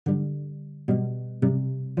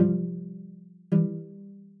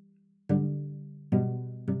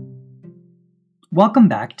Welcome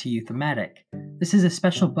back to Youth-O-Matic. This is a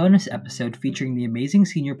special bonus episode featuring the amazing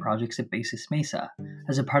senior projects at Basis Mesa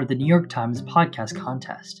as a part of the New York Times podcast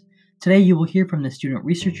contest. Today you will hear from the student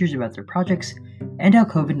researchers about their projects and how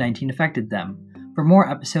COVID-19 affected them. For more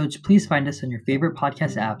episodes, please find us on your favorite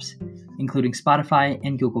podcast apps, including Spotify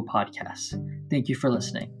and Google Podcasts. Thank you for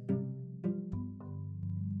listening.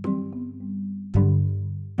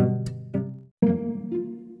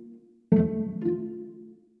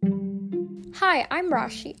 Hi, I'm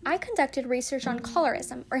Rashi. I conducted research on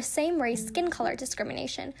colorism, or same-race skin color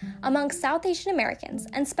discrimination, among South Asian Americans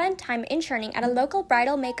and spent time interning at a local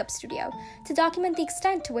bridal makeup studio to document the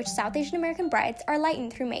extent to which South Asian American brides are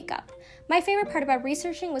lightened through makeup. My favorite part about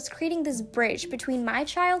researching was creating this bridge between my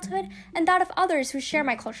childhood and that of others who share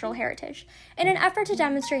my cultural heritage, in an effort to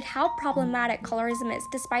demonstrate how problematic colorism is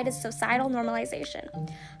despite its societal normalization.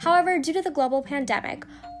 However, due to the global pandemic,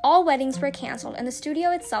 all weddings were canceled and the studio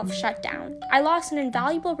itself shut down. I lost an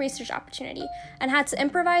invaluable research opportunity and had to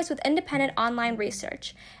improvise with independent online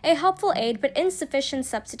research, a helpful aid but insufficient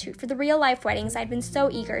substitute for the real-life weddings I'd been so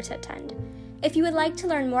eager to attend. If you would like to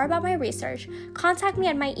learn more about my research, contact me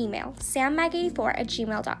at my email,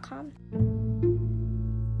 sammag84@gmail.com.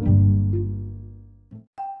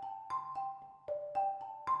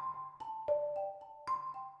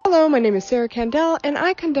 Hello, my name is Sarah Kandel, and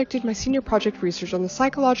I conducted my senior project research on the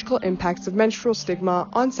psychological impacts of menstrual stigma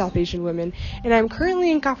on South Asian women, and I'm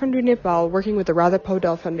currently in Kathmandu, Nepal, working with the Radha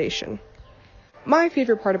Paudel Foundation. My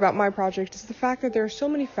favorite part about my project is the fact that there are so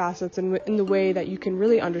many facets in the way that you can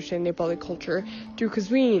really understand Nepali culture through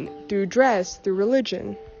cuisine, through dress, through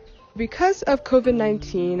religion. Because of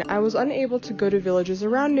COVID-19, I was unable to go to villages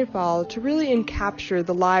around Nepal to really capture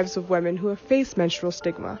the lives of women who have faced menstrual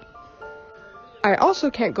stigma. I also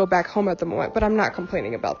can't go back home at the moment, but I'm not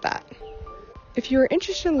complaining about that. If you are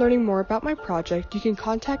interested in learning more about my project, you can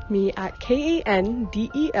contact me at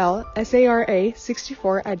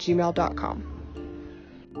kandelsara64@gmail.com.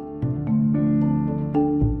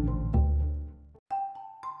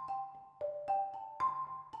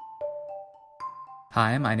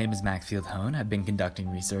 Hi, my name is Maxfield Hone. I've been conducting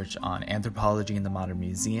research on anthropology in the Modern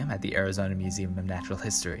Museum at the Arizona Museum of Natural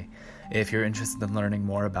History. If you're interested in learning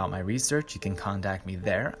more about my research, you can contact me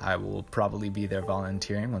there. I will probably be there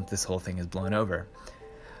volunteering once this whole thing is blown over.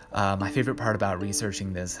 My favorite part about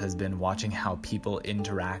researching this has been watching how people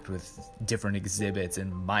interact with different exhibits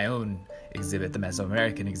in my own exhibit, the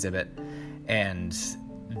Mesoamerican exhibit, and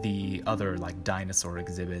the other dinosaur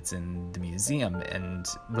exhibits in the museum, and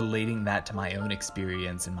relating that to my own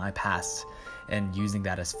experience in my past and using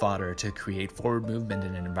that as fodder to create forward movement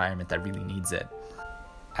in an environment that really needs it.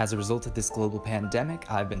 As a result of this global pandemic,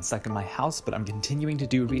 I've been stuck in my house, but I'm continuing to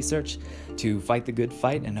do research to fight the good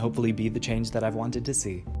fight and hopefully be the change that I've wanted to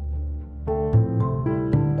see.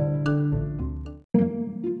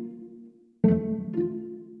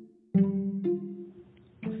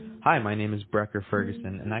 Hi, my name is Brecker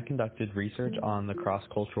Ferguson, and I conducted research on the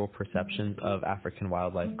cross-cultural perceptions of African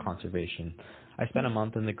wildlife conservation. I spent a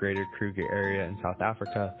month in the Greater Kruger area in South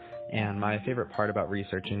Africa, and my favorite part about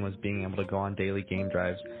researching was being able to go on daily game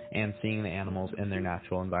drives and seeing the animals in their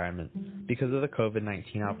natural environment. Because of the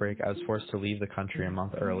COVID-19 outbreak, I was forced to leave the country a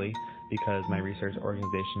month early because my research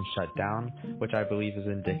organization shut down, which I believe is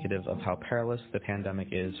indicative of how perilous the pandemic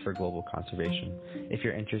is for global conservation. If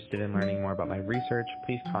you're interested in learning more about my research,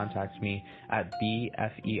 please contact me at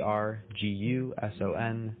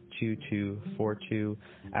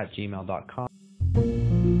bferguson2242@gmail.com.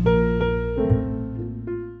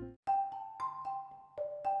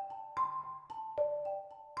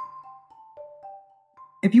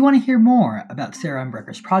 If you want to hear more about Sarah and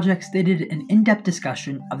Brecker's projects, they did an in-depth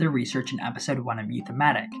discussion of their research in episode 1 of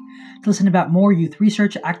Youth-O-Matic. To listen about more youth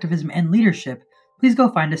research, activism, and leadership, please go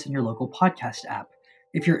find us in your local podcast app.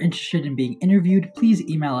 If you're interested in being interviewed, please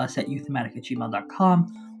email us at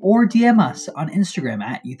youth-o-matic@gmail.com or DM us on Instagram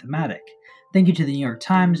at Youth-O-Matic. Thank you to the New York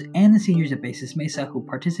Times and the seniors at Basis Mesa who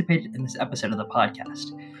participated in this episode of the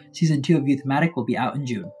podcast. Season 2 of Youth-O-Matic will be out in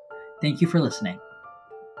June. Thank you for listening.